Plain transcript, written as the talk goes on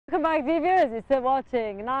Welcome back, dear viewers. You're still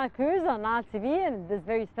watching Nile Cruise on Nile TV, and in this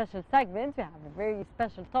very special segment, we have a very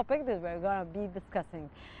special topic that we're going to be discussing.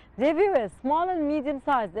 Dear viewers, small and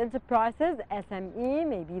medium-sized enterprises, SME,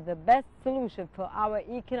 may be the best solution for our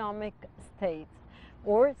economic state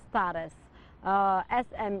or status.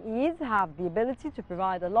 SMEs have the ability to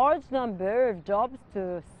provide a large number of jobs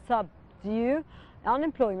to subdue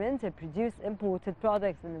unemployment and produce imported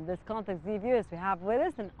products. And in this context, dear viewers, we have with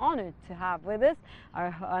us, an honor to have with us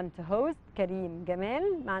and to host Karim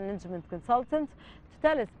Gamal, management consultant, to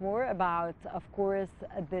tell us more about, of course,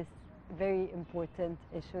 this very important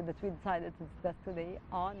issue that we decided to discuss today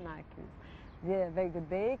on Nile Cruise. Yeah, very good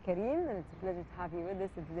day, Karim, and it's a pleasure to have you with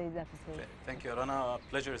us in today's episode. Thank you, Rana.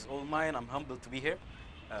 Pleasure is all mine. I'm humbled to be here.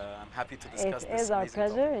 I'm happy to discuss this. It is our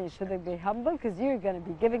pleasure, and you shouldn't be humble because you're going to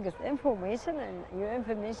be giving us information, and your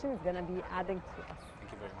information is going to be adding to us.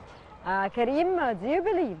 Thank you very much. Karim, do you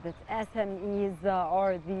believe that SMEs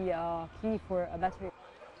are the key for a better?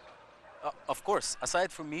 Of course.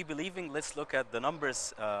 Aside from me believing, let's look at the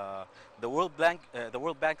numbers. The World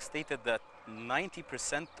Bank stated that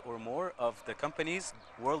 90% or more of the companies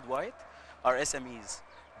worldwide are SMEs,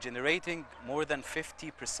 generating more than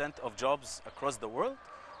 50% of jobs across the world,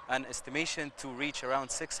 an estimation to reach around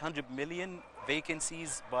 600 million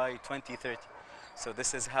vacancies by 2030. So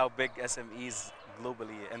this is how big SMEs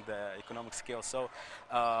globally in the economic scale. So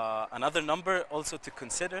another number also to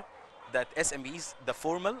consider, that SMEs, the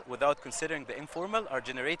formal, without considering the informal, are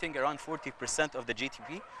generating around 40% of the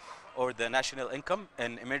GDP or the national income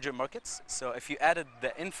in emerging markets. So if you added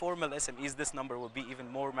the informal SMEs, this number will be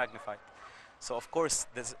even more magnified. So of course,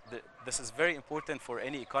 this is very important for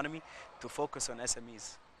any economy to focus on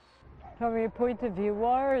SMEs. From your point of view,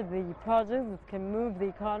 what are the projects that can move the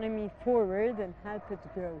economy forward and help it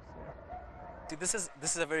grow? See, this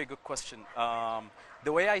is a very good question.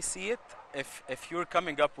 The way I see it, if you're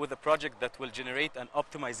coming up with a project that will generate an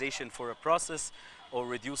optimization for a process or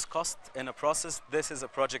reduce cost in a process, this is a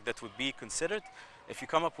project that would be considered. If you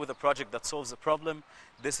come up with a project that solves a problem,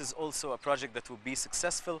 this is also a project that will be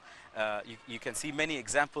successful. You can see many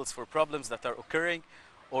examples for problems that are occurring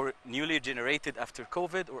or newly generated after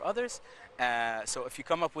COVID or others. So if you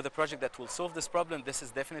come up with a project that will solve this problem, this is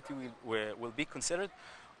definitely will be considered.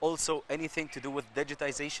 Also, anything to do with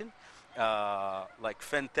digitization, like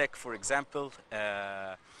fintech, for example,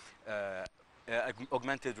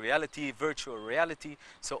 augmented reality, virtual reality.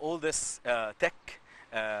 So all this tech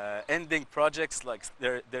ending projects, like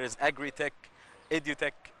there is agri-tech,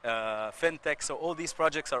 edu-tech, fintech. So all these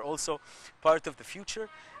projects are also part of the future.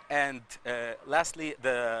 And lastly,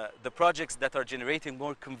 the projects that are generating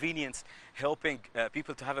more convenience, helping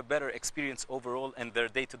people to have a better experience overall in their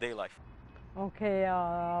day-to-day life. Okay,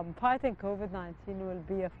 fighting COVID-19 will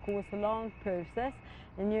be, of course, a long process.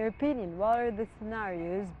 In your opinion, what are the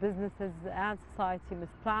scenarios businesses and society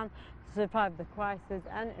must plan to survive the crisis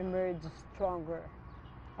and emerge stronger?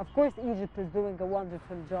 Of course, Egypt is doing a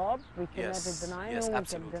wonderful job. We can never deny, yes, no one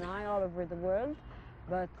absolutely. can deny all over the world,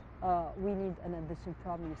 but we need an addition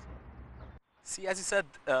from you, sir. See, as you said,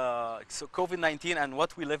 so COVID-19 and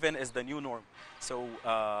what we live in is the new norm. So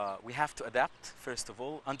we have to adapt, first of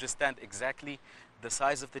all, understand exactly the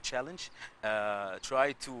size of the challenge,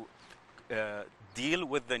 try to deal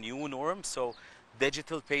with the new norm. So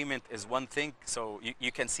digital payment is one thing. So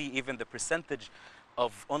you can see even the percentage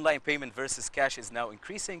of online payment versus cash is now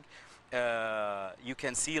increasing. You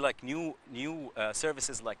can see like new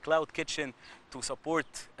services like Cloud Kitchen to support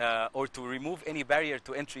or to remove any barrier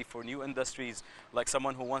to entry for new industries, like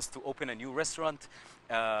someone who wants to open a new restaurant.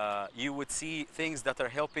 You would see things that are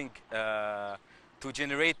helping to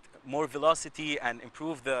generate more velocity and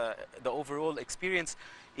improve the overall experience,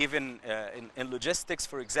 even in logistics,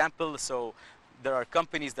 for example. So there are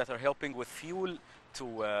companies that are helping with fuel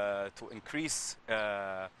to increase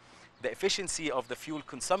the efficiency of the fuel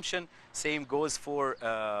consumption. Same goes for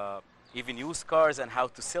even used cars and how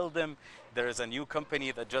to sell them. There is a new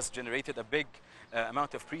company that just generated a big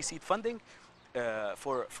amount of pre-seed funding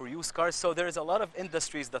for used cars. So there is a lot of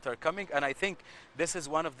industries that are coming, and I think this is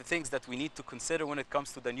one of the things that we need to consider when it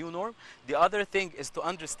comes to the new norm. The other thing is to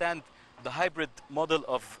understand the hybrid model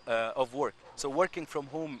of work. So working from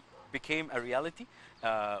home became a reality.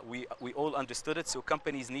 We all understood it, so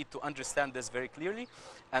companies need to understand this very clearly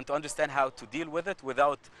and to understand how to deal with it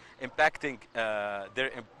without impacting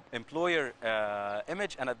their employer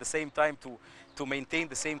image, and at the same time to maintain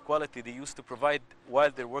the same quality they used to provide while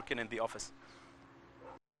they're working in the office.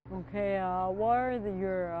 Okay, what are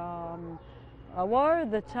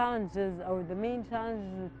the challenges or the main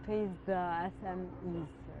challenges that face the SMEs?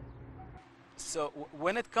 So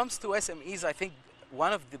when it comes to SMEs, I think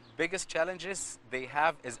one of the biggest challenges they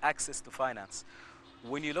have is access to finance.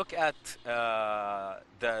 When you look at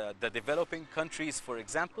the developing countries, for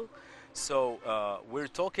example, so we're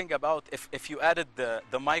talking about if you added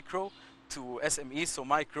the micro to SMEs, so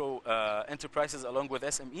micro enterprises along with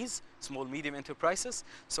SMEs, small medium enterprises,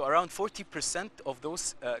 so around 40% of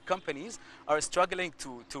those companies are struggling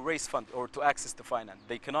to raise funds or to access to finance.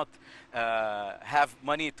 They cannot have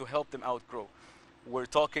money to help them outgrow. We're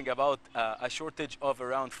talking about a shortage of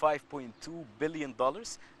around $5.2 billion,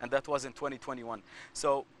 and that was in 2021.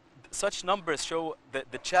 So such numbers show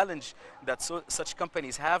the challenge that such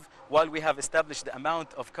companies have, while we have established the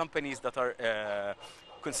amount of companies that are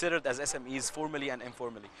considered as SMEs formally and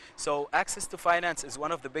informally. So access to finance is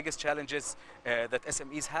one of the biggest challenges that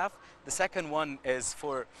SMEs have. The second one is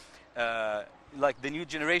for like the new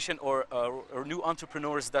generation or new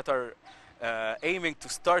entrepreneurs that are aiming to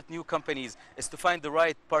start new companies, is to find the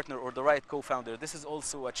right partner or the right co-founder. This is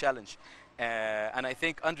also a challenge. And I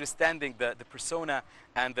think understanding the persona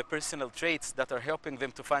and the personal traits that are helping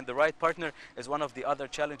them to find the right partner is one of the other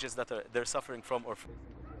challenges that they're suffering from or facing.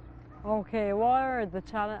 Okay, what are the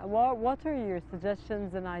challenge? What are your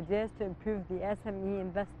suggestions and ideas to improve the SME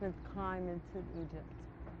investment climate in Egypt?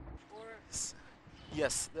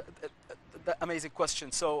 Yes, amazing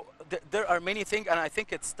question. So there are many things, and I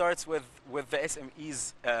think it starts with the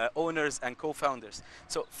SMEs, owners and co-founders.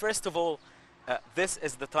 So first of all, this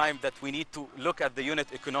is the time that we need to look at the unit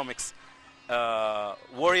economics,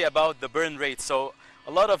 worry about the burn rate. So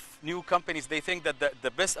a lot of new companies, they think that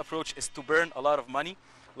the best approach is to burn a lot of money,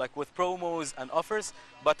 like with promos and offers.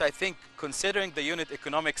 But I think considering the unit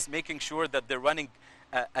economics, making sure that they're running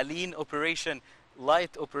a lean operation,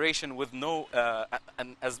 light operation with no,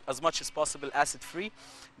 and as much as possible asset free,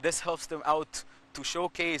 this helps them out to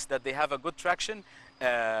showcase that they have a good traction,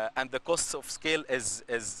 and the costs of scale is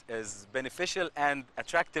beneficial and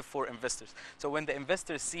attractive for investors. So when the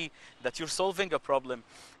investors see that you're solving a problem,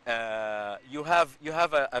 you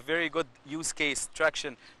have a very good use case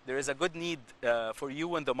traction. There is a good need for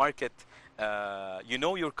you in the market. You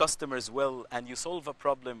know your customers well, and you solve a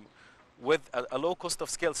problem with a low cost of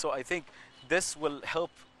scale. So I think this will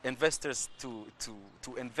help investors to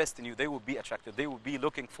invest in you. They will be attracted. They will be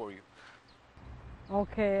looking for you.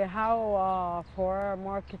 Okay, how for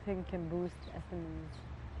marketing can boost SMEs?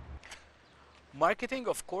 Marketing,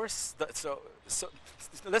 of course. So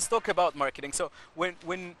let's talk about marketing. So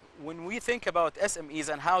when we think about SMEs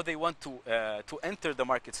and how they want to enter the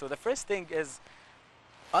market, so the first thing is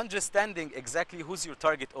understanding exactly who's your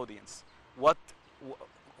target audience.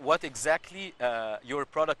 What exactly your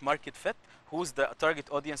product market fit? Who's the target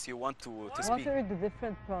audience you want to speak? What are the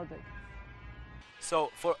different products?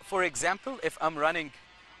 So for example, if I'm running,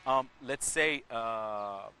 let's say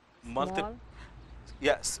Small?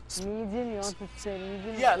 Yes. Medium, you want to say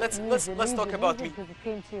medium? Yeah, let's talk about me. Because it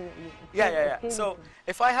came to you. Yeah. So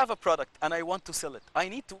if I have a product and I want to sell it, I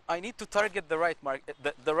need to target the right market,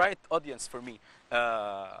 the right audience for me.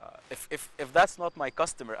 If that's not my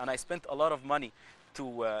customer, and I spent a lot of money to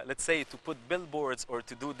let's say to put billboards or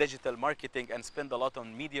to do digital marketing and spend a lot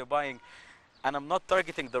on media buying, and I'm not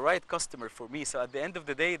targeting the right customer for me, so at the end of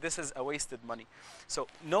the day, this is a wasted money. So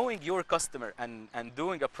knowing your customer and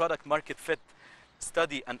doing a product market fit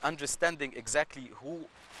study and understanding exactly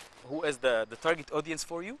who is the target audience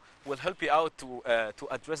for you will help you out to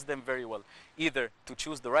address them very well. Either to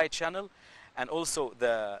choose the right channel, and also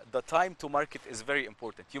the time to market is very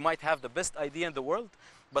important. You might have the best idea in the world,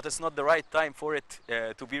 but it's not the right time for it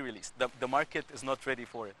to be released. The market is not ready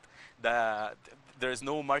for it. There is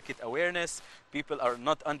no market awareness, people are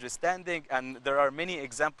not understanding, and there are many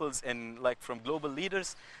examples from global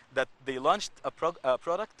leaders that they launched a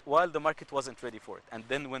product while the market wasn't ready for it. And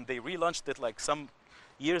then when they relaunched it like some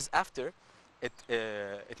years after,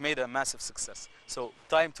 it made a massive success. So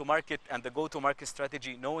time to market and the go-to-market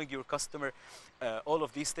strategy, knowing your customer, all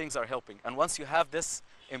of these things are helping. And once you have this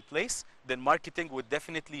in place, then marketing would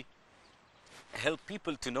definitely help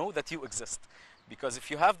people to know that you exist. Because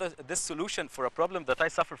if you have this solution for a problem that I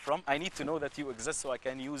suffer from, I need to know that you exist so I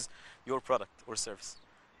can use your product or service.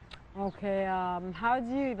 Okay, how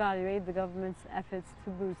do you evaluate the government's efforts to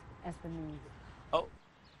boost SMEs? Oh,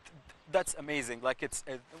 that's amazing. Like it's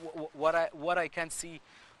what I can see,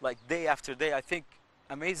 like day after day. I think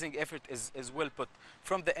amazing effort is well put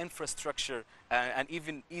from the infrastructure and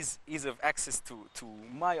even ease of access to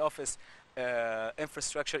my office.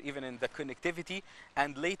 Infrastructure, even in the connectivity,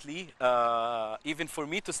 and lately even for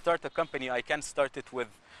me to start a company, I can start it with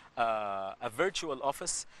a virtual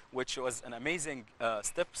office, which was an amazing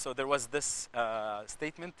step. So there was this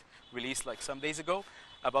statement released like some days ago.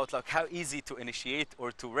 about like how easy to initiate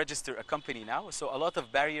or to register a company now. So a lot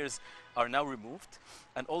of barriers are now removed,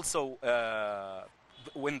 and also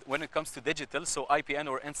when it comes to digital, so IPN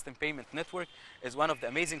or Instant Payment Network is one of the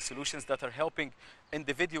amazing solutions that are helping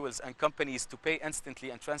individuals and companies to pay instantly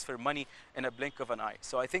and transfer money in a blink of an eye.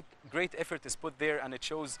 So I think great effort is put there, and it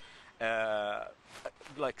shows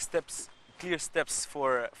like steps, clear steps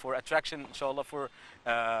for attraction, inshallah, for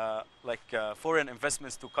foreign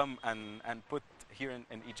investments to come and put here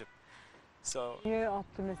in Egypt. So you're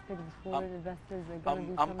optimistic the foreign investors are going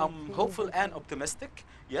to be coming I'm to hopeful Egypt? and optimistic.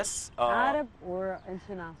 Yes. Arab or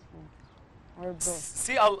international, or both?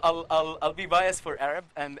 See, I'll be biased for Arab,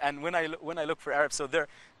 and when I look for Arab, so there are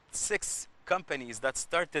 6 companies that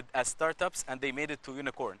started as startups and they made it to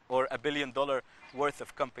unicorn or $1 billion worth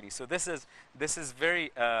of companies. So this is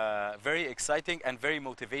very very exciting and very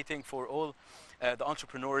motivating for all the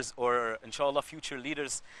entrepreneurs or inshallah future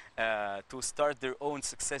leaders to start their own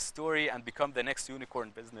success story and become the next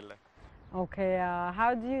unicorn, bismillah. Okay,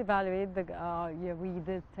 how do you evaluate the, yeah, we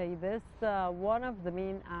did say this, one of the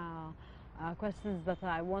main questions that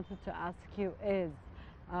I wanted to ask you is,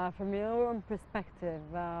 from your own perspective,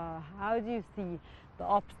 how do you see the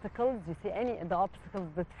obstacles? Do you see the obstacles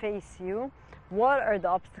that face you? What are the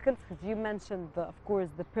obstacles? Because you mentioned, of course,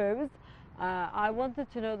 the pros. I wanted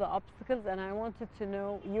to know the obstacles, and I wanted to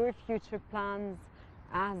know your future plans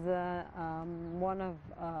as one of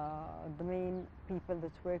the main people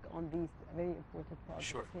that work on these very important projects.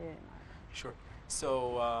 Sure. Here in Ireland. Sure.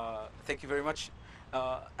 So thank you very much.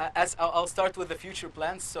 As I'll start with the future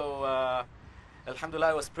plans. So alhamdulillah,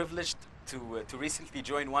 I was privileged to recently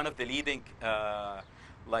join one of the leading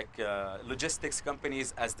logistics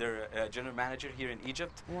companies as their general manager here in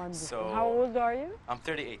Egypt. Wonderful. So how old are you? I'm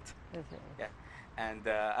 38. Okay. Yeah, and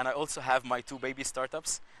I also have my 2 baby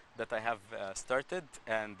startups that I have started,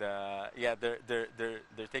 and yeah,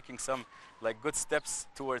 they're taking some like good steps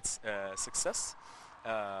towards success.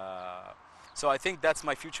 So I think that's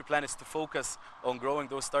my future plan, is to focus on growing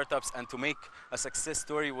those startups and to make a success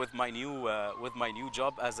story with my new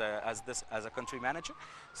job as a country manager.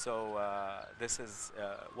 So this is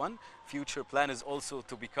one future plan, is also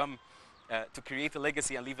to become to create a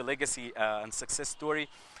legacy and leave a legacy and success story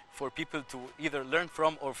for people to either learn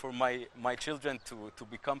from, or for my children to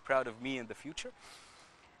become proud of me in the future.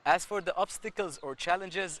 As for the obstacles or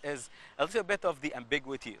challenges, is a little bit of the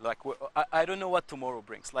ambiguity. Like I don't know what tomorrow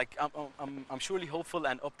brings. Like I'm surely hopeful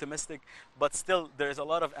and optimistic, but still there is a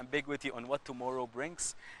lot of ambiguity on what tomorrow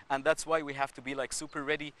brings, and that's why we have to be like super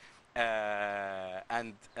ready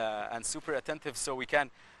and super attentive, so we can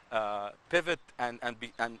pivot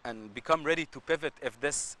and become ready to pivot if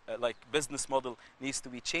this like business model needs to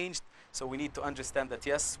be changed. So we need to understand that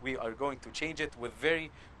yes, we are going to change it with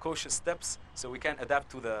very cautious steps, so we can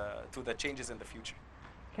adapt to the changes in the future.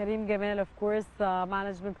 Karim Gamal, of course,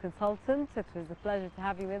 management consultant. It was a pleasure to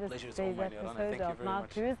have you with us Today's today's episode episode of Nile much.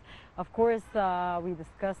 Cruise. Of course, we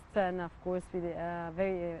discussed, and of course, a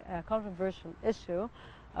very controversial issue,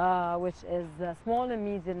 which is small and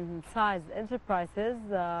medium-sized enterprises,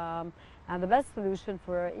 and the best solution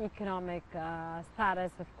for economic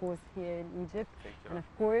status, of course, here in Egypt. Thank you. And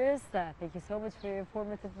of course, thank you so much for your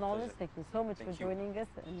informative knowledge. Pleasure. Thank you so much for joining us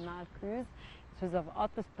in Nile Cruise. It was of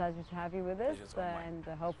utmost pleasure to have you with us, and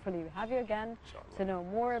hopefully we have you again to know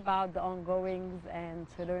more about the ongoings and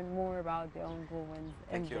to learn more about the ongoings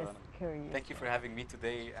in this career. Thank you for having me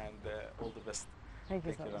today, and all the best. Thank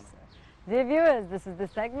you so much, sir. Dear viewers, this is the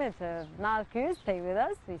segment of Nile Cruise. Stay with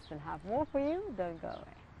us. We still have more for you. Don't go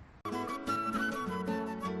away.